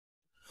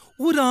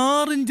ഒരു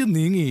 6 ഇഞ്ച്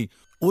നീങ്ങി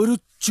ഒരു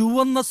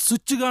ചുവന്ന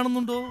സ്വിച്ച്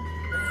കാണുന്നുണ്ടോ?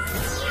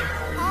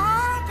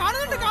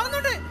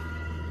 കാണുന്നുണ്ട്.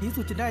 ഈ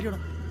സ്വിച്ചിന്റെ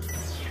കാര്യമാണ്.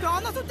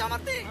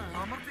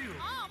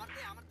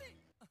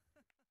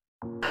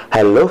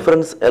 ഹലോ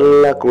ഫ്രണ്ട്സ്,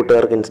 എല്ലാ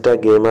കൂട്ടുകാർക്കും ഇൻസ്റ്റാ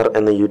ഗെയിമർ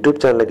എന്ന യൂട്യൂബ്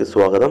ചാനലിലേക്ക്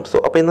സ്വാഗതം.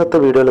 അപ്പോൾ ഇന്നത്തെ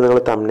വീഡിയോയിൽ നിങ്ങൾ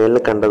തംബ്നെയിലിൽ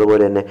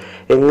കണ്ടതുപോലെ തന്നെ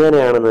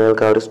എങ്ങനെയാണ്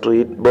നിങ്ങൾക്ക് ആ ഒരു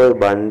സ്ട്രീറ്റ് ബോയ്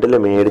ബണ്ടിൽ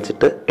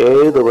മേടിച്ചിട്ട്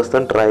 7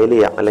 ദിവസം ട്രയൽ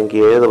ചെയ്യാം, അല്ലെങ്കിൽ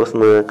 7 ദിവസം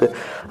നിങ്ങൾക്ക്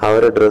ആ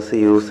ഒരു ഡ്രസ്സ്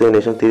യൂസ് ചെയ്തതിനു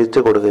ശേഷം തിരിച്ചു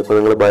കൊടുക്കുക. ഇപ്പോൾ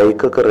നിങ്ങൾ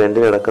ബൈക്കൊക്കെ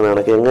റെൻറ്റിന്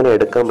എടുക്കുന്നതാണെങ്കിൽ എങ്ങനെ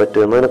എടുക്കാൻ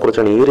പറ്റും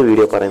എന്നതിനെക്കുറിച്ചാണ് ഈ ഒരു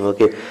വീഡിയോ പറയുന്നത്.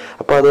 ഓക്കെ,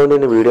 അപ്പോൾ അതുകൊണ്ട്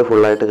തന്നെ വീഡിയോ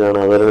ഫുള്ളായിട്ട്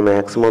കാണുക. അതുപോലെ തന്നെ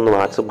മാക്സിമം ഒന്ന്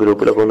വാട്സപ്പ്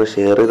ഗ്രൂപ്പിലൊക്കെ ഒന്ന്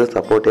ഷെയർ ചെയ്ത്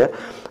സപ്പോർട്ട്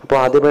ചെയ്യുക. അപ്പോൾ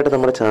ആദ്യമായിട്ട്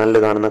നമ്മുടെ ചാനൽ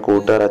കാണുന്ന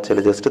കൂട്ടുകാർ അച്ഛൽ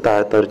ജസ്റ്റ്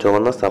താഴത്തെ ഒരു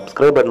ചുവന്ന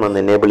സബ്സ്ക്രൈബ് ബട്ടൺ ഒന്ന്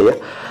എനേബിൾ ചെയ്യുക.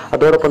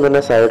 അതോടൊപ്പം തന്നെ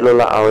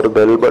സൈഡിലുള്ള ആ ഒരു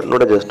ബെൽ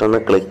ബട്ടണൂടെ ജസ്റ്റ് ഒന്ന്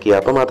ക്ലിക്ക് ചെയ്യുക.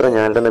 അപ്പോൾ മാത്രമേ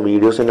ഞാൻ തന്നെ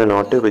വീഡിയോസിൻ്റെ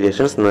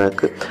നോട്ടിഫിക്കേഷൻസ്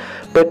നിങ്ങൾക്ക്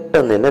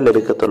പെട്ടെന്ന് തന്നെ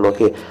ലഭിക്കത്തുള്ളൂ.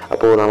 ഓക്കെ,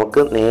 അപ്പോൾ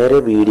നമുക്ക് നേരെ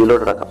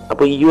വീഡിയോയിലോട്ട് ഇടക്കാം.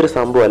 അപ്പോൾ ഈ ഒരു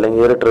സംഭവം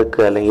അല്ലെങ്കിൽ ഒരു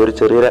ട്രിക്ക് അല്ലെങ്കിൽ ഒരു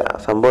ചെറിയൊരു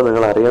സംഭവം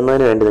നിങ്ങൾ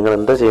അറിയുന്നതിന് വേണ്ടി നിങ്ങൾ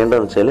എന്താ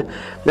ചെയ്യേണ്ടതെന്ന് വെച്ചാൽ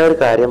ഞാൻ ഒരു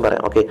കാര്യം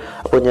പറയാം. ഓക്കെ,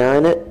 അപ്പോൾ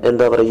ഞാൻ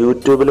എന്താ പറയുക,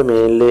 യൂട്യൂബിൽ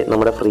മെയിൻലി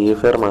നമ്മുടെ ഫ്രീ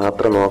ഫയർ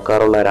മാത്രം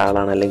നോക്കാറുള്ള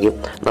ഒരാളാണ്. അല്ലെങ്കിൽ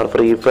നമ്മുടെ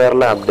ഫ്രീ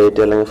ഫയറിലെ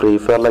അപ്ഡേറ്റ് അല്ലെങ്കിൽ ഫ്രീ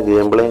ഫയറിലെ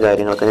ഗെയിം പ്ലേയും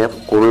കാര്യങ്ങളൊക്കെ ഞാൻ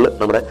ഫുള്ള്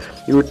നമ്മുടെ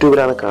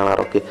യൂട്യൂബിലാണ്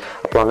കാണാറ്. ഓക്കെ,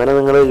 അപ്പോൾ അങ്ങനെ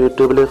നിങ്ങൾ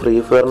യൂട്യൂബിൽ ഫ്രീ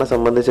ഫയറിനെ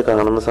സംബന്ധിച്ച്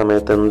കാണുന്ന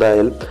സമയത്ത്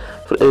എന്തായാലും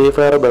ഫ്രീ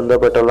ഫയർ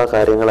ബന്ധപ്പെട്ടുള്ള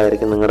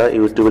കാര്യങ്ങളായിരിക്കും നിങ്ങളുടെ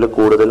യൂട്യൂബിൽ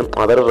കൂടുതലും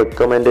അവർ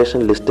റെക്കമെൻഡേഷൻ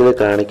ലിസ്റ്റിൽ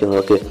കാണിക്കുന്നത്.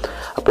 ഓക്കെ,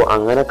 അപ്പോൾ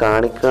അങ്ങനെ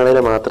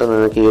കാണിക്കുകയാണെങ്കിൽ മാത്രമേ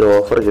നിങ്ങൾക്ക് ഈ ഒരു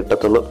ഓഫർ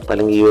കിട്ടത്തുള്ളൂ,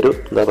 അല്ലെങ്കിൽ ഈ ഒരു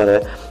എന്താ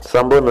പറയുക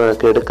സംഭവം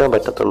നിങ്ങൾക്ക് എടുക്കാൻ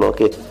പറ്റത്തുള്ളൂ.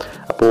 ഓക്കെ,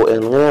 അപ്പോൾ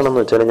എങ്ങനെയാണെന്ന്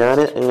വെച്ചാൽ ഞാൻ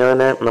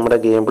ഇങ്ങനെ നമ്മുടെ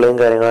ഗെയിം പ്ലേയും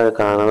കാര്യങ്ങളൊക്കെ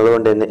കാണുന്നത്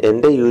കൊണ്ട് തന്നെ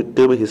എൻ്റെ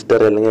യൂട്യൂബ്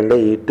ഹിസ്റ്ററി അല്ലെങ്കിൽ എൻ്റെ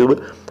യൂട്യൂബ്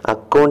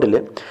അക്കൗണ്ടിൽ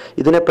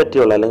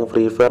ഇതിനെപ്പറ്റിയുള്ള അല്ലെങ്കിൽ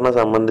ഫ്രീ ഫയറിനെ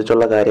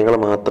സംബന്ധിച്ചുള്ള കാര്യങ്ങൾ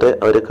മാത്രമേ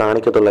അവർ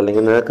കാണിക്കത്തുള്ളൂ.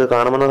 അല്ലെങ്കിൽ നിങ്ങൾക്ക്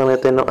കാണുന്ന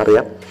സമയത്ത് തന്നെ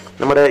അറിയാം,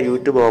 നമ്മുടെ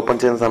യൂട്യൂബ് ഓപ്പൺ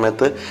ചെയ്യുന്ന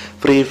സമയത്ത്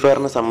ഫ്രീ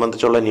ഫയറിനെ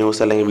സംബന്ധിച്ചുള്ള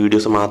ന്യൂസ് അല്ലെങ്കിൽ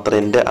വീഡിയോസ്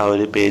മാത്രമേ എൻ്റെ ആ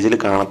ഒരു പേജിൽ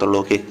കാണത്തുള്ളൂ.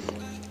 ഓക്കെ,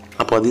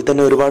 അപ്പോൾ അതിൽ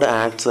തന്നെ ഒരുപാട്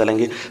ആഡ്സ്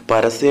അല്ലെങ്കിൽ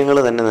പരസ്യങ്ങൾ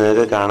തന്നെ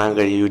നിങ്ങൾക്ക് കാണാൻ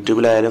കഴിയും.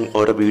 യൂട്യൂബിലായാലും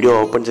ഓരോ വീഡിയോ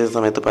ഓപ്പൺ ചെയ്യുന്ന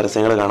സമയത്ത്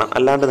പരസ്യങ്ങൾ കാണാം.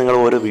 അല്ലാണ്ട് നിങ്ങൾ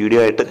ഓരോ വീഡിയോ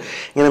ആയിട്ട്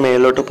ഇങ്ങനെ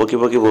മേളിലോട്ട്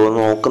പൊക്കി പോകുന്ന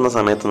നോക്കുന്ന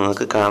സമയത്ത്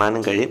നിങ്ങൾക്ക്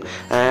കാണാനും കഴിയും,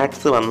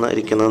 ആഡ്സ്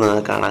വന്നിരിക്കുന്നത്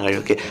നിങ്ങൾക്ക് കാണാൻ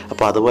കഴിയും. ഓക്കെ,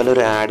 അപ്പോൾ അതുപോലെ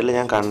ഒരു ആഡിൽ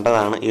ഞാൻ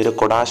കണ്ടതാണ് ഈ ഒരു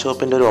കൊടാ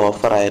ഷോപ്പിൻ്റെ ഒരു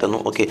ഓഫർ ആയിരുന്നു.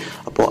 ഓക്കെ,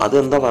 അപ്പോൾ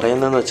അതെന്താ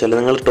പറയുന്നതെന്ന് വെച്ചാൽ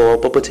നിങ്ങൾ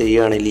ടോപ്പപ്പ്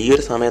ചെയ്യുകയാണെങ്കിൽ ഈ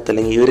ഒരു സമയത്ത്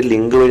അല്ലെങ്കിൽ ഈ ഒരു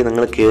ലിങ്ക് വഴി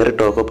നിങ്ങൾ കയറി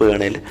ടോപ്പപ്പ്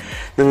ചെയ്യുകയാണെങ്കിൽ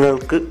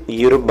നിങ്ങൾക്ക് ഈ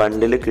ഒരു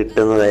ബണ്ടിൽ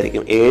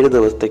കിട്ടുന്നതായിരിക്കും. 7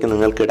 ദിവസത്തേക്ക്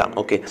നിങ്ങൾക്ക് ഇടാം.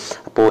 ഓക്കെ,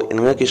 അപ്പോൾ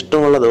നിങ്ങൾക്ക്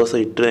ഇഷ്ടമുള്ള ദിവസം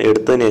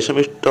എടുത്തതിന് ശേഷം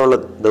ഇഷ്ടമുള്ള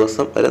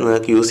ദിവസം വരെ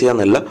നിങ്ങൾക്ക് യൂസ്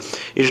ചെയ്യാമെന്നല്ല,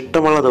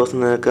 ഇഷ്ടമുള്ള ദിവസം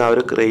നിങ്ങൾക്ക് ആ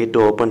ഒരു ക്രേറ്റ്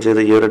ഓപ്പൺ ചെയ്ത്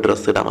ഈ ഒരു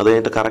ഡ്രസ്സ് ഇടാം. അത്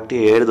കഴിഞ്ഞിട്ട് കറക്റ്റ്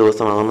 7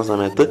 ദിവസം ആകുന്ന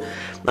സമയത്ത്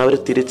അവർ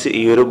തിരിച്ച്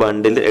ഈ ഒരു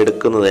ബണ്ടിൽ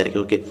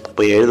എടുക്കുന്നതായിരിക്കും. ഓക്കെ,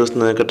 അപ്പോൾ 7 ദിവസം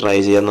നിങ്ങൾക്ക് ട്രൈ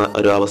ചെയ്യുന്ന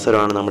ഒരു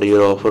അവസരമാണ് നമ്മുടെ ഈ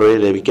ഒരു ഓഫർ വഴി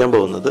ലഭിക്കാൻ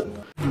പോകുന്നത്.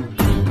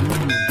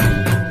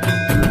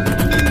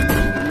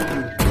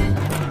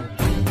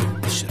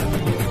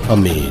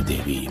 അമ്മേ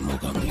ദേവി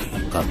മുഖാംഗി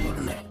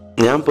കാത്തോളണേ.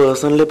 ഞാൻ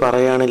പേഴ്സണലി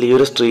പറയുകയാണെങ്കിൽ ഈ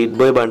ഒരു സ്ട്രീറ്റ്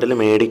ബോയ് ബണ്ടിൽ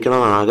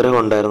മേടിക്കണമെന്ന് ആഗ്രഹം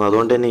ഉണ്ടായിരുന്നു.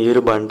 അതുകൊണ്ട് തന്നെ ഈ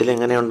ഒരു ബണ്ടിൽ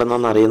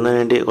എങ്ങനെയുണ്ടെന്നൊന്ന് അറിയുന്നതിന്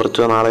വേണ്ടി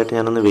കുറച്ച് നാളായിട്ട്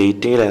ഞാനൊന്ന്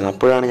വെയിറ്റിങ്ങിലായിരുന്നു.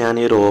 അപ്പോഴാണ് ഞാൻ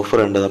ഈ ഒരു ഓഫർ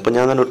കണ്ടത്. അപ്പോൾ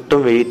ഞാൻ തന്നെ ഒട്ടും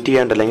വെയിറ്റ്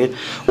ചെയ്യാണ്ട് അല്ലെങ്കിൽ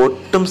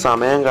ഒട്ടും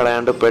സമയം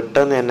കളയാണ്ട്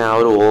പെട്ടെന്ന് തന്നെ ആ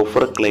ഒരു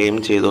ഓഫർ ക്ലെയിം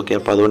ചെയ്തു. ഓക്കെ,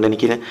 അപ്പോൾ അതുകൊണ്ട്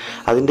എനിക്ക്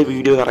അതിൻ്റെ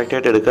വീഡിയോ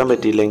കറക്റ്റായിട്ട് എടുക്കാൻ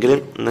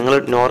പറ്റിയില്ലെങ്കിലും നിങ്ങൾ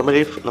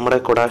നോർമലി നമ്മുടെ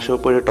കൊടാ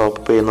ഷോപ്പ് വഴി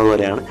ടോപ്പ് ചെയ്യുന്നത്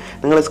പോലെയാണ്.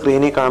 നിങ്ങൾ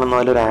സ്ക്രീനിൽ കാണുന്ന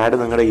പോലെ ഒരു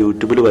ആഡ് നിങ്ങളുടെ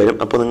യൂട്യൂബിൽ വരും.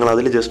 അപ്പോൾ നിങ്ങൾ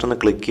അതിൽ ജസ്റ്റ് ഒന്ന്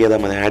ക്ലിക്ക്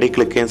ചെയ്താൽ മതി. ആഡിൽ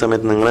ക്ലിക്ക് ചെയ്യുന്ന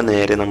സമയത്ത് നിങ്ങൾ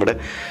നേരെ നമ്മുടെ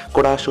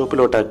കൊടാ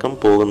ഷോപ്പിലോട്ടാക്കും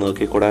പോകുന്നത്.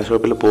 ഓക്കെ, കൊടാ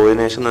ഷോപ്പിൽ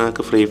പോയതിനു ശേഷം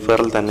നിങ്ങൾക്ക് ഫ്രീ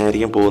ഫയറിൽ തന്നെ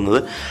ആയിരിക്കും പോകുന്നത്.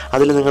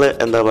 അതിൽ നിങ്ങൾ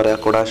എന്താ പറയുക,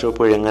 കൊടാ ഷോപ്പ്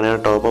വഴി എങ്ങനെയാണ്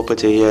ടോപ്പപ്പ്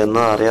ചെയ്യുക എന്ന്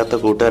അറിയാത്ത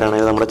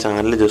കൂട്ടുകാരാണെങ്കിൽ നമ്മുടെ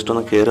ചാനൽ ജസ്റ്റ്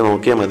ഒന്ന് കയറി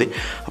നോക്കിയാൽ മതി.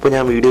 അപ്പോൾ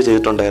ഞാൻ വീഡിയോ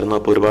ചെയ്തിട്ടുണ്ടായിരുന്നു.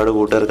 അപ്പോൾ ഒരുപാട്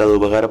കൂട്ടുകാർക്ക് അത്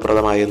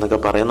ഉപകാരപ്രദമായി എന്നൊക്കെ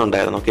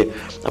പറയുന്നുണ്ടായിരുന്നു. ഓക്കെ,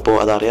 അപ്പോൾ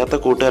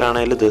അതറിയാത്ത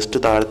കൂട്ടുകാരാണെങ്കിൽ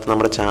ജസ്റ്റ് താഴത്ത്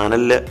നമ്മുടെ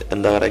ചാനലിൽ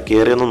എന്താ പറയുക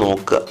കയറി ഒന്ന്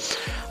നോക്കുക.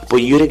 അപ്പോൾ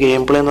ഈ ഒരു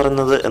ഗെയിം പ്ലേ എന്ന്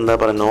പറയുന്നത് എന്താ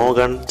പറയുക, നോ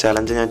ഗൺ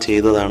ചലഞ്ച് ഞാൻ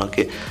ചെയ്തതാണ്.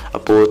 ഓക്കെ,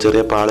 അപ്പോൾ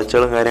ചെറിയ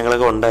പാളിച്ചകളും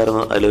കാര്യങ്ങളൊക്കെ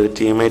ഉണ്ടായിരുന്നു. അതിലൊരു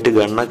ടീമേറ്റ്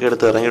ഗണ്ണൊക്കെ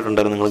എടുത്ത്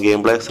ഇറങ്ങിയിട്ടുണ്ടായിരുന്നു. നിങ്ങൾ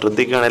ഗെയിം പ്ലേ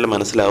ശ്രദ്ധിക്കുകയാണെങ്കിൽ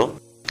മനസ്സിലാവും.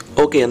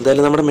 ഓക്കെ,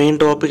 എന്തായാലും നമ്മുടെ മെയിൻ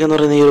ടോപ്പിക് എന്ന്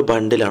പറയുന്നത് ഈ ഒരു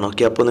ബണ്ടിലാണ്.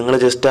 ഓക്കെ, അപ്പോൾ നിങ്ങൾ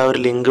ജസ്റ്റ് ആ ഒരു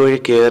ലിങ്ക് വഴി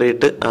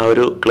കയറിയിട്ട് ആ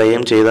ഒരു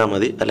ക്ലെയിം ചെയ്താൽ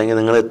മതി. അല്ലെങ്കിൽ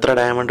നിങ്ങൾ എത്ര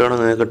ഡയമണ്ട് വേണോ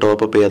നിങ്ങൾക്ക്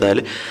ടോപ്പപ്പ് ചെയ്താൽ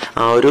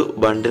ആ ഒരു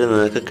ബണ്ടിൽ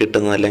നിങ്ങൾക്ക്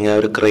കിട്ടുന്നത് അല്ലെങ്കിൽ ആ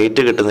ഒരു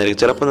ക്രേറ്റ്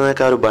കിട്ടുന്നതായിരിക്കും. ചിലപ്പോൾ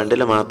നിങ്ങൾക്ക് ആ ഒരു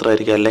ബണ്ടിൽ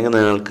മാത്രമായിരിക്കും, അല്ലെങ്കിൽ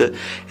നിങ്ങൾക്ക്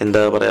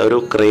എന്താ പറയുക ഒരു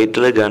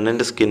ക്രേറ്റിൽ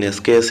ഗണ്ണിൻ്റെ സ്കിൻ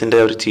SKSൻ്റെ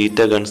ഒരു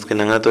ചീറ്റ ഗൺ സ്കിൻ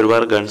അങ്ങനത്തെ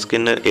ഒരുപാട് ഗൺ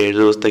സ്കിന്ന് 7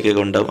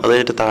 ദിവസത്തേക്കൊക്കെ ഉണ്ടാകും. അത്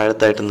കഴിഞ്ഞിട്ട്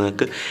താഴത്തായിട്ട്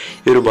നിങ്ങൾക്ക്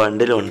ഈ ഒരു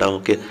ബണ്ടിലും ഉണ്ടാകും.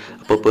 ഓക്കെ,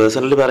 അപ്പോൾ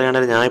പേഴ്സണലി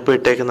പറയുകയാണെങ്കിൽ ഞാൻ ഇപ്പോൾ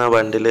ഇട്ടേക്കുന്ന ആ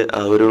ബണ്ടിൽ ആ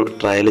ഒരു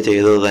ട്രയൽ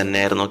ചെയ്തത്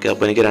തന്നെയായിരുന്നു. ഓക്കെ,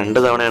 അപ്പോൾ എനിക്ക് 2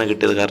 തവണയാണ്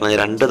കിട്ടിയത്. കാരണം ഞാൻ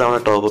 2 തവണ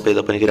ടോപ്പപ്പ്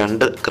ചെയ്തപ്പോൾ എനിക്ക്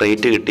 2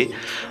 ക്രേറ്റ് കിട്ടി.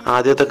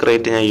 ആദ്യത്തെ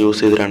ക്രേറ്റ് ഞാൻ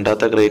യൂസ് ചെയ്തു,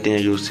 രണ്ടാമത്തെ ക്രേറ്റ്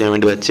ഞാൻ യൂസ് ചെയ്യാൻ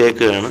വേണ്ടി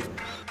വെച്ചേക്കുകയാണ്.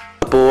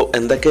 അപ്പോൾ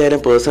എന്തൊക്കെയായാലും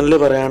പേഴ്സണലി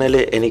പറയുകയാണെങ്കിൽ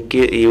എനിക്ക്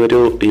ഈ ഒരു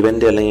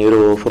ഇവൻ്റ് അല്ലെങ്കിൽ ഈ ഒരു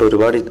ഓഫർ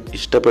ഒരുപാട്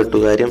ഇഷ്ടപ്പെട്ടു.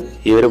 കാര്യം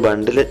ഈ ഒരു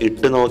ബണ്ടിൽ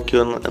ഇട്ട്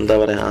നോക്കിയൊന്ന് എന്താ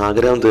പറയുക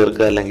ആഗ്രഹം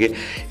തീർക്കുക. അല്ലെങ്കിൽ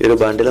ഈ ഒരു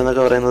ബണ്ടിൽ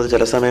എന്നൊക്കെ പറയുന്നത്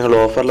ചില സമയങ്ങളിൽ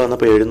ഓഫറിൽ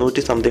വന്നപ്പോൾ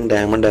 700 സംതിങ്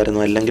ഡയമണ്ട്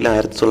ആയിരുന്നു, അല്ലെങ്കിൽ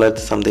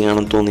 1900 സംതിങ്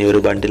ആണെന്ന് തോന്നി ഈ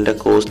ഒരു ബണ്ടിൻ്റെ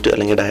കോസ്റ്റ്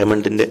അല്ലെങ്കിൽ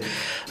ഡയമണ്ടിൻ്റെ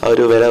ആ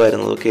ഒരു വില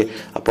വരുന്നത്. ഓക്കെ,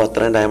 അപ്പോൾ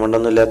അത്രയും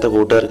ഡയമണ്ടൊന്നും ഇല്ലാത്ത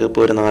കൂട്ടുകാർക്ക്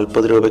ഇപ്പോൾ ഒരു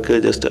 40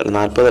 രൂപയ്ക്ക് ജസ്റ്റ്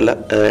 40 അല്ല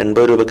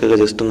 80 രൂപയ്ക്കൊക്കെ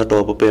ജസ്റ്റ് ഒന്ന്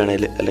ടോപ്പപ്പ്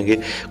ചെയ്യണമെങ്കിൽ, അല്ലെങ്കിൽ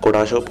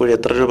കൊടാ ഷോപ്പ് വഴി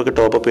എത്ര രൂപയ്ക്ക്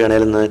ടോപ്പപ്പ്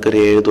ചെയ്യണമെങ്കിലും നിങ്ങൾക്ക്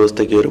ഒരു 7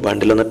 ദിവസത്തേക്ക് ഒരു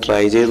ബണ്ടിലൊന്ന്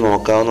ട്രൈ ചെയ്ത്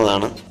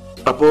നോക്കാവുന്നതാണ്.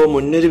 അപ്പോൾ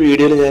മുന്നൊരു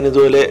വീഡിയോയിൽ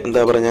ഞാനിതുപോലെ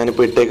എന്താ പറയുക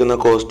ഞാനിപ്പോൾ ഇട്ടേക്കുന്ന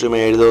കോസ്റ്റ്യൂം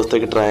 7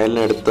 ദിവസത്തേക്ക്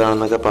ട്രയലിന്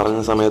എടുത്താണെന്നൊക്കെ പറഞ്ഞ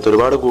സമയത്ത്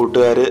ഒരുപാട്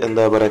കൂട്ടുകാർ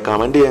എന്താ പറയുക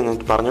കമൻറ്റ് ചെയ്യാൻ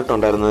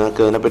പറഞ്ഞിട്ടുണ്ടായിരുന്നു.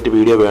 നിങ്ങൾക്ക് അതിനെപ്പറ്റി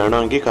വീഡിയോ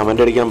വേണമെങ്കിൽ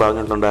കമൻറ്റ് അടിക്കാൻ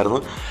പറഞ്ഞിട്ടുണ്ടായിരുന്നു.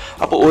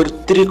 അപ്പോൾ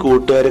ഒത്തിരി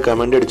കൂട്ടുകാർ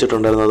കമൻറ്റ്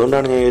അടിച്ചിട്ടുണ്ടായിരുന്നു.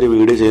 അതുകൊണ്ടാണ് ഞാൻ ഈ ഒരു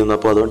വീഡിയോ ചെയ്യുന്നത്.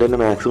 അപ്പോൾ അതുകൊണ്ട് തന്നെ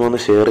മാക്സിമം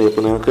ഒന്ന് ഷെയർ ചെയ്യും.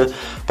 അപ്പോൾ നിങ്ങൾക്ക്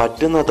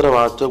പറ്റുന്നത്ര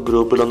വാട്സപ്പ്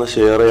ഗ്രൂപ്പിലൊന്ന്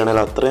ഷെയർ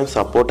ചെയ്യണമെങ്കിൽ അത്രയും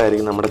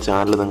സപ്പോർട്ടായിരിക്കും നമ്മുടെ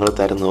ചാനൽ നിങ്ങൾ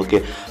തരുന്നത്.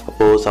 ഓക്കെ,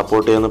 അപ്പോൾ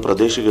സപ്പോർട്ട് ചെയ്യുമെന്ന്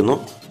പ്രതീക്ഷിക്കുന്നു.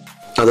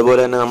 അതുപോലെ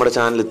തന്നെ നമ്മുടെ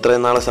ചാനൽ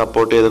ഇത്രയും നാളെ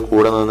സപ്പോർട്ട് ചെയ്ത്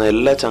കൂടെ നിന്ന്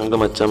എല്ലാ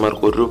ചങ്കും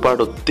അച്ഛന്മാർക്കും ഒരുപാട്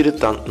ഒത്തിരി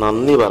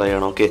നന്ദി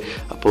പറയണം. ഓക്കെ,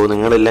 അപ്പോൾ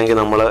നിങ്ങളില്ലെങ്കിൽ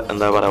നമ്മൾ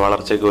എന്താ പറയുക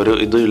വളർച്ചയ്ക്ക് ഒരു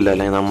ഇതും ഇല്ല,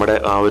 അല്ലെങ്കിൽ നമ്മുടെ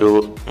ആ ഒരു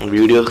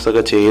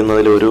വീഡിയോസൊക്കെ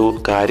ചെയ്യുന്നതിൽ ഒരു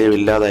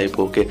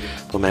കാര്യമില്ലാതായിപ്പോൾ. ഓക്കെ,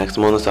 അപ്പോൾ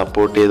മാക്സിമം ഒന്ന്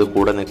സപ്പോർട്ട് ചെയ്ത്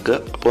കൂടെ നിൽക്കുക.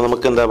 അപ്പോൾ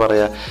നമുക്ക് എന്താ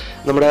പറയുക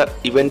നമ്മുടെ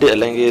ഇവൻറ്റ്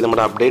അല്ലെങ്കിൽ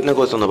നമ്മുടെ അപ്ഡേറ്റിനെ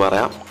കുറിച്ചൊന്ന്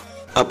പറയാം.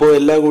 അപ്പോൾ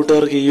എല്ലാ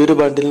കൂട്ടുകാർക്കും ഈ ഒരു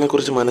ബണ്ടിലിനെ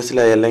കുറിച്ച്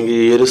മനസ്സിലായി, അല്ലെങ്കിൽ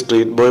ഈ ഒരു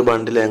സ്ട്രീറ്റ് ബോയ്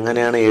ബണ്ടിൽ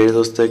എങ്ങനെയാണ് 7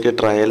 ദിവസത്തേക്ക്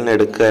ട്രയലിന്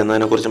എടുക്കുക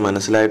എന്നതിനെക്കുറിച്ച്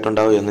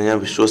മനസ്സിലായിട്ടുണ്ടാവും എന്ന് ഞാൻ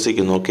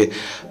വിശ്വസിക്കുന്നു. ഓക്കെ,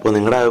 അപ്പോൾ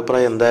നിങ്ങളുടെ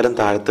അഭിപ്രായം എന്തായാലും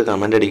താഴത്ത്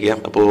കമൻറ്റ് അടിക്കുക.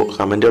 അപ്പോൾ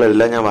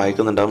കമൻറ്റുകളെല്ലാം ഞാൻ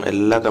വായിക്കുന്നുണ്ടാവും.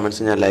 എല്ലാ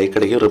കമൻറ്റ്സും ഞാൻ ലൈക്ക്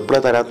അടിക്കും. റിപ്ലൈ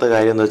തരാത്ത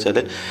കാര്യം എന്ന് വെച്ചാൽ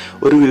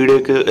ഒരു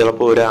വീഡിയോയ്ക്ക്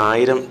ചിലപ്പോൾ ഒരു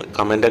 1000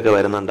 കമൻറ്റൊക്കെ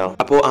വരുന്നുണ്ടാവും.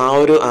 അപ്പോൾ ആ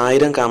ഒരു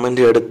 1000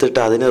 കമൻറ്റ് എടുത്തിട്ട്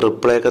അതിന്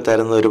റിപ്ലൈ ഒക്കെ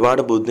തരുന്നത്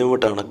ഒരുപാട്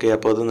ബുദ്ധിമുട്ടാണ്. ഓക്കെ,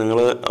 അപ്പോൾ അത്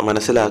നിങ്ങൾ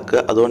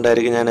മനസ്സിലാക്കുക.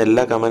 അതുകൊണ്ടായിരിക്കും ഞാൻ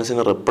എല്ലാ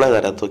കമൻസിനും റിപ്ലൈ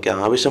തരാത്തത്. ഓക്കെ,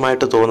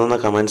 ആവശ്യമായിട്ട് തോന്നുന്ന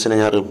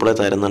കമൻസിന് ഞാൻ റിപ്ലൈ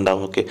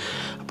തരുന്നുണ്ടാവും. ഓക്കെ,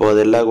 അപ്പോൾ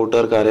അതെല്ലാ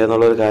കൂട്ടുകാർക്കും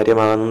അറിയാമെന്നുള്ളൊരു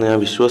കാര്യമാണെന്ന് ഞാൻ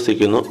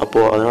വിശ്വസിക്കുന്നു.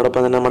 അപ്പോൾ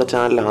അതിനോടൊപ്പം തന്നെ നമ്മുടെ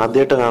ചാനൽ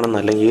ആദ്യമായിട്ട് കാണുന്ന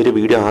അല്ലെങ്കിൽ ഈ ഒരു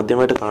വീഡിയോ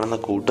ആദ്യമായിട്ട് കാണുന്ന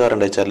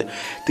കൂട്ടുകാരുണ്ട് വെച്ചാൽ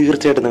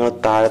തീർച്ചയായിട്ടും നിങ്ങൾ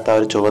താഴത്തെ ആ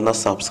ഒരു ചുവന്ന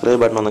സബ്സ്ക്രൈബ്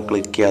ബട്ടൺ ഒന്ന്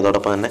ക്ലിക്ക് ചെയ്യുക.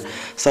 അതോടൊപ്പം തന്നെ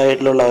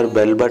സൈഡിലുള്ള ആ ഒരു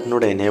ബെൽ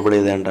ബട്ടനൂടെ എനേബിൾ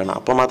ചെയ്തേണ്ടതാണ്.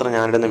 അപ്പോൾ മാത്രം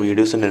ഞാനിടുന്ന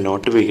വീഡിയോസിൻ്റെ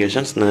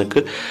നോട്ടിഫിക്കേഷൻസ്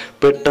നിങ്ങൾക്ക്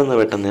പെട്ടെന്ന്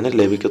തന്നെ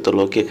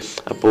ലഭിക്കത്തുള്ളൂ. ഓക്കെ,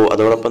 അപ്പോൾ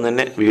അതോടൊപ്പം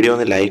തന്നെ വീഡിയോ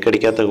ഒന്ന് ലൈക്ക്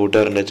അടിക്കാത്ത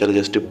കൂട്ടുകാരുണ്ട് വെച്ചാൽ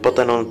ജസ്റ്റ് ഇപ്പോൾ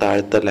തന്നെ ഒന്ന്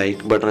താഴത്തെ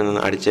ലൈക്ക് ബട്ടണിൽ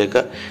നിന്ന്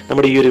അടിച്ചേക്കുക.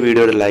 നമ്മുടെ ഈ ഒരു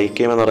വീഡിയോയുടെ ലൈക്ക്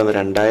എയിം എന്ന്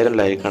പറയുന്നത്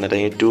 2000 ലൈക്കാണ്,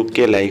 അല്ലെങ്കിൽ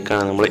 2K ലൈക്കാണ്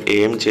നമ്മൾ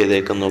എയിം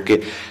ചെയ്തേക്കുന്നത്. ഓക്കെ,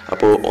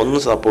 അപ്പോൾ ഒന്ന്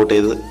സപ്പോർട്ട്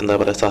ചെയ്ത് എന്താ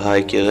പറയുക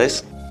സഹായിക്കുക ഗൈസ്.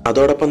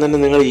 അതോടൊപ്പം തന്നെ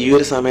നിങ്ങൾ ഈ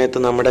ഒരു സമയത്ത്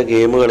നമ്മുടെ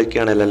ഗെയിം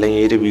കളിക്കുകയാണല്ലോ,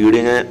 അല്ലെങ്കിൽ ഈ ഒരു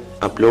വീഡിയോ ഞാൻ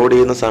അപ്ലോഡ്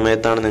ചെയ്യുന്ന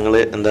സമയത്താണ് നിങ്ങൾ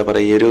എന്താ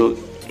പറയുക ഈ ഒരു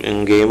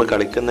ഗെയിം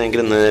കളിക്കുന്നതെങ്കിൽ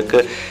നിങ്ങൾക്ക്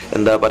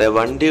എന്താ പറയുക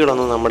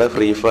വണ്ടികളൊന്നും നമ്മുടെ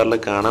ഫ്രീ ഫയറിൽ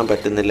കാണാൻ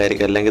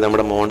പറ്റുന്നില്ലായിരിക്കും. അല്ലെങ്കിൽ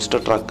നമ്മുടെ മോൺസ്റ്റർ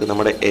ട്രക്ക്,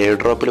 നമ്മുടെ എയർ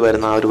ഡ്രോപ്പിൽ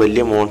വരുന്ന ആ ഒരു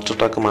വലിയ മോൺസ്റ്റർ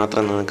ട്രക്ക്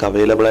മാത്രമേ നിങ്ങൾക്ക്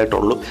അവൈലബിൾ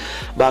ആയിട്ടുള്ളൂ.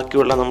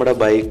 ബാക്കിയുള്ള നമ്മുടെ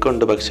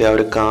ബൈക്കുണ്ട്, പക്ഷേ ആ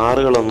ഒരു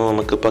കാറുകളൊന്നും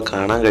നമുക്കിപ്പോൾ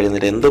കാണാൻ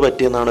കഴിയുന്നില്ല. എന്ത്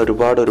പറ്റിയെന്നാണ്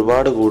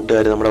ഒരുപാട്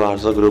കൂട്ടുകാർ നമ്മുടെ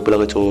വാട്സപ്പ്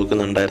ഗ്രൂപ്പിലൊക്കെ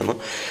ചോദിക്കുന്നുണ്ടായിരുന്നു.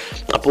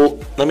 അപ്പോൾ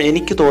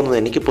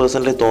എനിക്ക്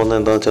പേഴ്സണലി തോന്നുന്നത്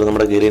എന്താണെന്ന് വെച്ചാൽ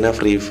നമ്മുടെ ഗരീന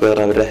ഫ്രീ ഫയർ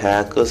അവരുടെ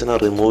ഹാക്കേഴ്സിനെ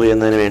റിമൂവ്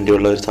ചെയ്യുന്നതിന്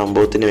വേണ്ടിയുള്ള ഒരു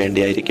സംഭവത്തിന്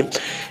വേണ്ടിയായിരിക്കും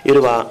ഈ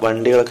ഒരു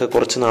വണ്ടികളൊക്കെ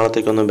കുറച്ച്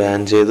നാളത്തേക്കൊന്ന്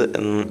ബാൻ ചെയ്ത്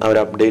അവർ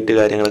അപ്ഡേറ്റ്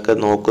കാര്യങ്ങളൊക്കെ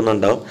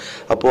നോക്കുന്നുണ്ടാവും.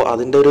 അപ്പോൾ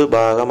അതിൻ്റെ ഒരു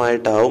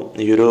ഭാഗമായിട്ടാവും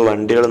ഈ ഒരു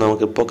വണ്ടികൾ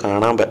നമുക്കിപ്പോൾ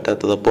കാണാൻ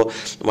പറ്റാത്തത്. അപ്പോൾ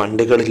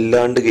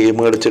വണ്ടികളില്ലാണ്ട് ഗെയിം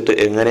കളിച്ചിട്ട്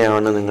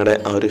എങ്ങനെയാണ് നിങ്ങളുടെ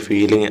ആ ഒരു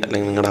ഫീലിംഗ്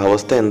അല്ലെങ്കിൽ നിങ്ങളുടെ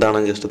അവസ്ഥ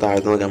എന്താണെന്ന് ജസ്റ്റ്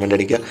താഴ്ത്തുന്ന കമൻറ്റ്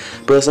അടിക്കുക.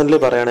 പേഴ്സണലി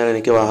പറയുകയാണെങ്കിൽ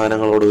എനിക്ക്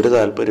വാഹനങ്ങളോട് ഒരു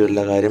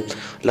താല്പര്യമില്ല. കാര്യം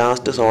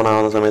ലാസ്റ്റ് സോൺ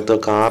ആവുന്ന സമയത്ത്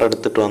കാർ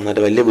എടുത്തിട്ട്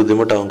വന്നാൽ വലിയ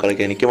ബുദ്ധിമുട്ടാവും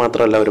കളിക്കാൻ. എനിക്ക്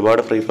മാത്രമല്ല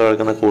ഒരുപാട് ഫ്രീ ഫയർ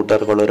കളിക്കുന്ന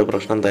കൂട്ടുകാർക്കുള്ള ഒരു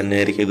പ്രശ്നം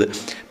തന്നെയായിരിക്കും ഇത്.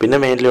 പിന്നെ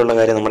മെയിൻലി ഉള്ള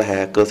കാര്യം നമ്മുടെ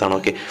ഹാക്കേഴ്സാണ്.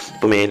 ഓക്കെ,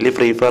 ഇപ്പോൾ മെയിൻലി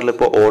ഫ്രീ ഫയറിൽ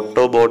ഇപ്പോൾ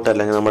ഓട്ടോ ബോട്ട്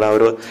അല്ലെങ്കിൽ നമ്മുടെ ആ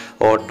ഒരു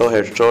ഓട്ടോ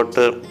ഹെഡ് ഷോട്ട്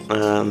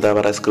എന്താ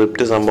പറയുക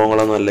സ്ക്രിപ്റ്റ്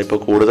സംഭവങ്ങളൊന്നും അല്ല. ഇപ്പോൾ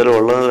കൂടുതലും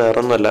ഉള്ളത്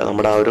വേറൊന്നുമല്ല,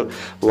 നമ്മുടെ ആ ഒരു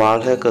വാൾ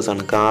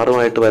ഹാക്കേഴ്സാണ്.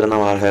 കാറുമായിട്ട് വരുന്ന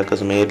വാൾ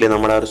ഹാക്കേഴ്സ് മെയിൻലി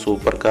നമ്മുടെ ആ ഒരു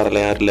സൂപ്പർ കാർ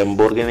അല്ലെങ്കിൽ ആ ഒരു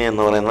ലംബോർഗിനി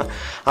എന്ന് പറയുന്ന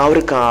ആ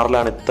ഒരു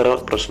കാറിലാണ് ഇത്ര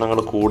പ്രശ്നങ്ങൾ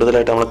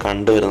കൂടുതലായിട്ട് നമ്മൾ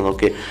കണ്ടുവരുന്നത്.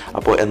 ഓക്കെ,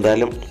 അപ്പോൾ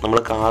എന്തായാലും നമ്മൾ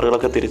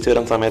കാറുകളൊക്കെ തിരിച്ചു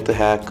വരുന്ന സമയത്ത്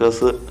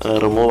ഹാക്കേഴ്സ്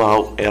റിമൂവ്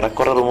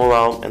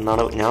ആവും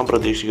എന്നാണ് ഞാൻ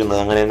പ്രതീക്ഷിക്കുന്നത്.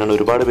 അങ്ങനെ തന്നെയാണ്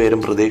ഒരുപാട്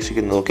പേരും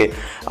പ്രതീക്ഷിക്കുന്നത്. ഓക്കെ,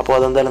 അപ്പോൾ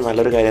അതെന്തായാലും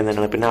നല്ലൊരു കാര്യം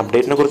തന്നെയാണ്. പിന്നെ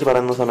അപ്ഡേറ്റിനെ കുറിച്ച്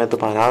പറയുന്ന സമയത്ത്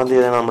 16-ാം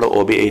തീയതിയാണ് നമ്മുടെ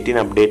OB18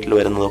 അപ്ഡേറ്റിൽ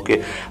വരുന്നത്. ഓക്കെ,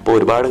 അപ്പോൾ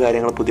ഒരുപാട്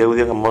കാര്യങ്ങൾ പുതിയ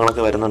സംഭവങ്ങളൊക്കെ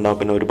വരുന്നുണ്ടാവും.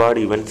 പിന്നെ ഒരുപാട്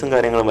ഇവൻറ്റ്സും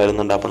കാര്യങ്ങളും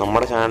വരുന്നുണ്ട്. അപ്പോൾ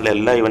നമ്മുടെ ചാനലിൽ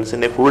എല്ലാ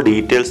ഇവൻറ്റ്സിൻ്റെ ഫുൾ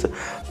ഡീറ്റെയിൽസ്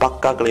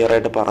പക്ക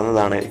ക്ലിയറായിട്ട്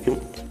പറഞ്ഞതായിരിക്കും.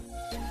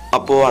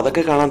 അപ്പോൾ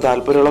അതൊക്കെ കാണാൻ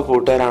താല്പര്യമുള്ള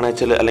കൂട്ടുകാരാണെന്ന്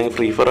വെച്ചാൽ അല്ലെങ്കിൽ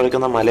ഫ്രീ ഫയർ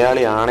കളിക്കുന്ന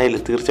മലയാളിയാണെങ്കിൽ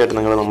തീർച്ചയായിട്ടും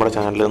നിങ്ങൾ നമ്മുടെ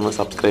ചാനലിൽ ഒന്ന്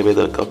സബ്സ്ക്രൈബ് ചെയ്ത്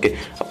വെക്കുക. ഓക്കെ,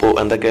 അപ്പോൾ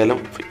എന്തൊക്കെയായാലും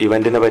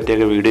ഇവൻറ്റിനെ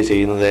പറ്റിയൊക്കെ വീഡിയോ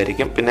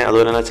ചെയ്യുന്നതായിരിക്കും. പിന്നെ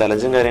അതുപോലെ തന്നെ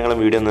ചലഞ്ചും കാര്യങ്ങളും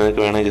വീഡിയോ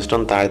നിങ്ങൾക്ക് വേണമെങ്കിൽ ജസ്റ്റ്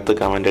ഒന്ന് താഴത്ത്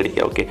കമൻറ്റ്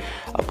അടിക്കുക. ഓക്കെ,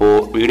 അപ്പോൾ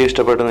വീഡിയോ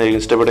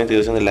ഇഷ്ടപ്പെട്ടെങ്കിൽ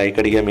തീർച്ചയായും ലൈക്ക്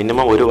അടിക്കുക.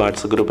 മിനിമം ഒരു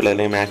വാട്സപ്പ് ഗ്രൂപ്പിൽ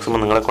അല്ലെങ്കിൽ മാക്സിമം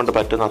നിങ്ങളെ കൊണ്ട്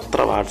പറ്റുന്ന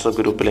അത്ര വാട്സപ്പ്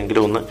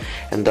ഗ്രൂപ്പിലെങ്കിലും ഒന്ന്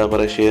എന്താ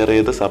പറയുക ഷെയർ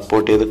ചെയ്ത്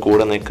സപ്പോർട്ട് ചെയ്ത്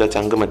കൂടെ നിൽക്കുക.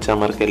 ചങ്ക്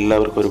മച്ചാന്മാർക്ക്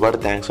എല്ലാവർക്കും ഒരുപാട്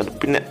താങ്ക്സ് ഉണ്ട്.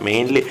 പിന്നെ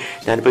മെയിൻലി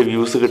ഞാനിപ്പോൾ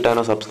വ്യൂസ്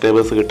കിട്ടാനോ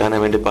സബ്സ്ക്രൈബേഴ്സ്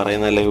കിട്ടാനോ വേണ്ടി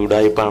പറയുന്ന അല്ലെങ്കിൽ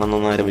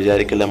ഉടായ്പാണെന്നൊന്നും ആരും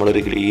വിചാരിക്കില്ല.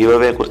 നമ്മളൊരു ഗീവ്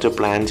അവേ കുറിച്ച്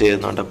പ്ലാൻ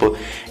ചെയ്യുന്നുണ്ട്. അപ്പോൾ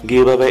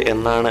ഗീവ് അവേ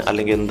എന്നാണ്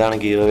അല്ലെങ്കിൽ എന്താണ്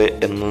ഗീവ് അവേ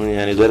എന്നൊന്നും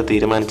ഞാൻ ഇതുവരെ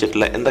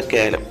തീരുമാനിച്ചിട്ടില്ല.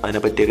 എന്തൊക്കെയായാലും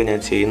അതിനെപ്പറ്റിയൊക്കെ ഞാൻ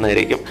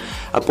ചെയ്യുന്നതായിരിക്കും.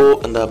 അപ്പോൾ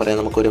എന്താ പറയുക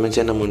നമുക്ക്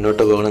ഒരുമിച്ച് തന്നെ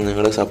മുന്നോട്ട് പോകണം.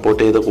 നിങ്ങൾ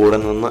സപ്പോർട്ട് ചെയ്ത് കൂടെ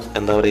നിന്ന്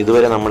എന്താ പറയുക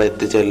ഇതുവരെ നമ്മളെ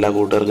എത്തിച്ച എല്ലാ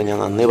കൂട്ടുകാർക്കും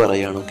ഞാൻ നന്ദി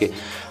പറയുകയാണ്. ഓക്കെ,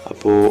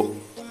 അപ്പോൾ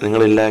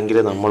നിങ്ങളില്ലെങ്കിൽ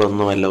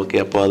നമ്മളൊന്നുമല്ല. ഓക്കെ,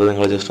 അപ്പോൾ അത്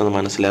നിങ്ങൾ ജസ്റ്റ് ഒന്ന്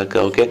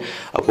മനസ്സിലാക്കുക. ഓക്കെ,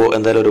 അപ്പോൾ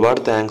എന്തായാലും ഒരുപാട്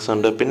താങ്ക്സ്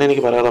ഉണ്ട്. പിന്നെ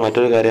എനിക്ക് പറയാനുള്ള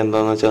മറ്റൊരു കാര്യം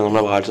എന്താണെന്ന് വെച്ചാൽ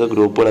നമ്മുടെ വാട്സപ്പ്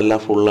ഗ്രൂപ്പുകളെല്ലാം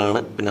ഫുള്ളാണ്.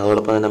 പിന്നെ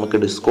അതോടൊപ്പം തന്നെ നമുക്ക്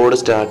ഡിസ്കോഡ്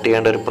സ്റ്റാർട്ട്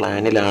ചെയ്യേണ്ട ഒരു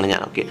പ്ലാനിലാണ്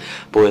ഞാൻ. ഓക്കെ,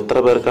 അപ്പോൾ എത്ര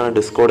പേർക്കാണ്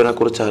ഡിസ്കോഡിനെ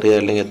കുറിച്ച് അറിയുക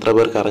അല്ലെങ്കിൽ എത്ര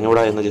പേർക്ക്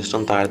അറിഞ്ഞുകൂടാ എന്ന് ജസ്റ്റ്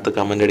ഒന്ന് താഴത്ത്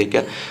കമൻറ്റ്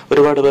അടിക്കുക.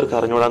 ഒരുപാട് പേർക്ക്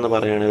അറിഞ്ഞുകൂടാന്ന്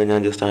പറയുകയാണെങ്കിൽ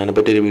ഞാൻ ജസ്റ്റ്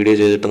അതിനെപ്പറ്റി ഒരു വീഡിയോ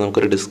ചെയ്തിട്ട്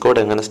നമുക്കൊരു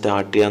ഡിസ്കോഡ് എങ്ങനെ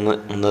സ്റ്റാർട്ട്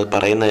ചെയ്യാമെന്ന്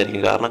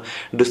പറയുന്നതായിരിക്കും. കാരണം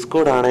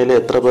ഡിസ്കോഡ് ആണെങ്കിൽ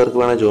എത്ര പേർക്ക്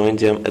വേണം ജോയിൻ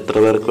ചെയ്യാം, എത്ര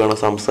പേർക്ക് വേണം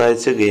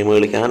സംസാരിച്ച് ഗെയിം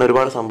കളിക്കാം, അങ്ങനെ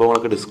ഒരുപാട്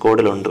സംഭവങ്ങളൊക്കെ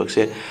ഡിസ്കോഡിലുണ്ട്.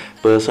 പക്ഷേ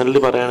പേഴ്സണലി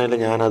പറയുകയാണെങ്കിൽ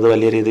ഞാനത്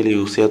വലിയ രീതിയിൽ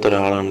യൂസ് ചെയ്യാത്ത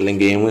ഒരാളാണ്.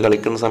 അല്ലെങ്കിൽ ഗെയിം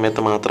കളിക്കുന്ന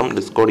സമയത്ത് മാത്രം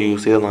ഡിസ്കോഡ്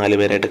യൂസ് ചെയ്ത് 4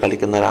 പേരായിട്ട്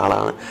കളിക്കുന്ന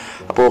ഒരാളാണ്.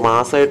 അപ്പോൾ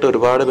മാസമായിട്ട്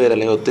ഒരുപാട് പേര്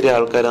അല്ലെങ്കിൽ ഒത്തിരി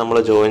ആൾക്കാർ നമ്മൾ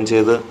ജോയിൻ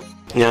ചെയ്ത്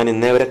ഞാൻ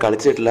ഇന്നേ വരെ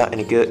കളിച്ചിട്ടില്ല.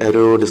 എനിക്ക് ഒരു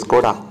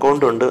ഡിസ്കോഡ്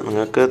അക്കൗണ്ട് ഉണ്ട്.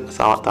 നിങ്ങൾക്ക്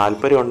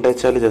താല്പര്യം ഉണ്ടെന്ന്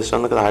വെച്ചാൽ ജസ്റ്റ്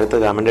ഒന്ന് താഴത്തെ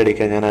കമൻറ്റ്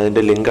അടിക്കുക. ഞാൻ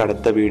അതിൻ്റെ ലിങ്ക്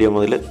അടുത്ത വീഡിയോ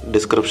മുതൽ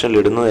ഡിസ്ക്രിപ്ഷനിൽ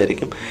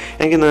ഇടുന്നതായിരിക്കും.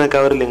 എനിക്ക് നിങ്ങൾക്ക്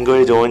ആ ഒരു ലിങ്ക്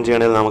വഴി ജോയിൻ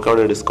ചെയ്യണമെങ്കിൽ നമുക്ക്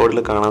അവിടെ ഡിസ്കോഡിൽ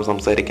കാണാൻ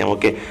സംസാരിക്കാം.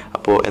 ഓക്കെ,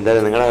 അപ്പോൾ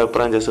എന്തായാലും നിങ്ങളുടെ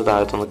അഭിപ്രായം ജസ്റ്റ്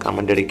താഴത്തൊന്ന്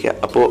കമൻറ്റ് അടിക്കുക.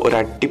 അപ്പോൾ ഒരു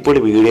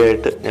അടിപൊളി വീഡിയോ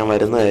ആയിട്ട് ഞാൻ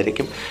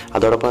വരുന്നതായിരിക്കും.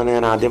 അതോടൊപ്പം തന്നെ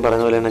ഞാൻ ആദ്യം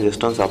പറഞ്ഞ പോലെ തന്നെ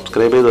ജസ്റ്റ് ഒന്ന്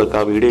സബ്സ്ക്രൈബ് ചെയ്ത്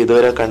വെക്കുക. ആ വീഡിയോ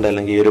ഇതുവരെ കണ്ട്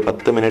അല്ലെങ്കിൽ ഈ ഒരു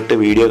 10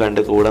 മിനിറ്റ് വീഡിയോ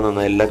കണ്ട് കൂടെ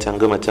നിന്ന എല്ലാ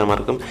ചങ്ക്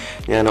മച്ചാന്മാർക്കും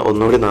ഞാൻ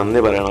ഒന്നുകൂടി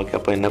നന്ദി പറയണം. ഓക്കെ,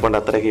 അപ്പോൾ എന്നെക്കൊണ്ട്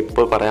അത്രയ്ക്ക്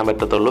ഇപ്പോൾ പറയാൻ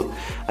പറ്റത്തുള്ളൂ.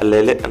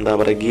 അല്ലെങ്കിൽ എന്താ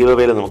പറയുക, ഗീവ്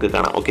അവേയിൽ നമുക്ക്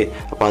കാണാം. ഓക്കെ,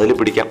 അപ്പോൾ അതിൽ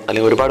പിടിക്കാം.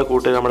 അല്ലെങ്കിൽ ഒരുപാട്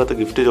കൂട്ടുകാർ നമ്മുടെ അടുത്ത്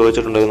ഗിഫ്റ്റ്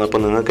ചോദിച്ചിട്ടുണ്ടായിരുന്നു.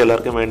 അപ്പോൾ നിങ്ങൾക്ക്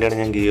എല്ലാവർക്കും വേണ്ടിയാണ്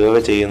ഞാൻ ഗീവ്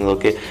അവേ ചെയ്യുന്നത്.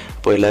 ഓക്കെ,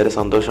 അപ്പോൾ എല്ലാവരും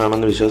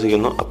സന്തോഷമാണെന്ന്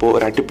വിശ്വസിക്കുന്നു. അപ്പോൾ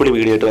ഒരു അടിപൊളി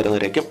വീഡിയോ ആയിട്ട്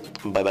വരുന്നവരേക്കും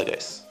ബൈ ബൈ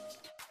ഗൈസ്.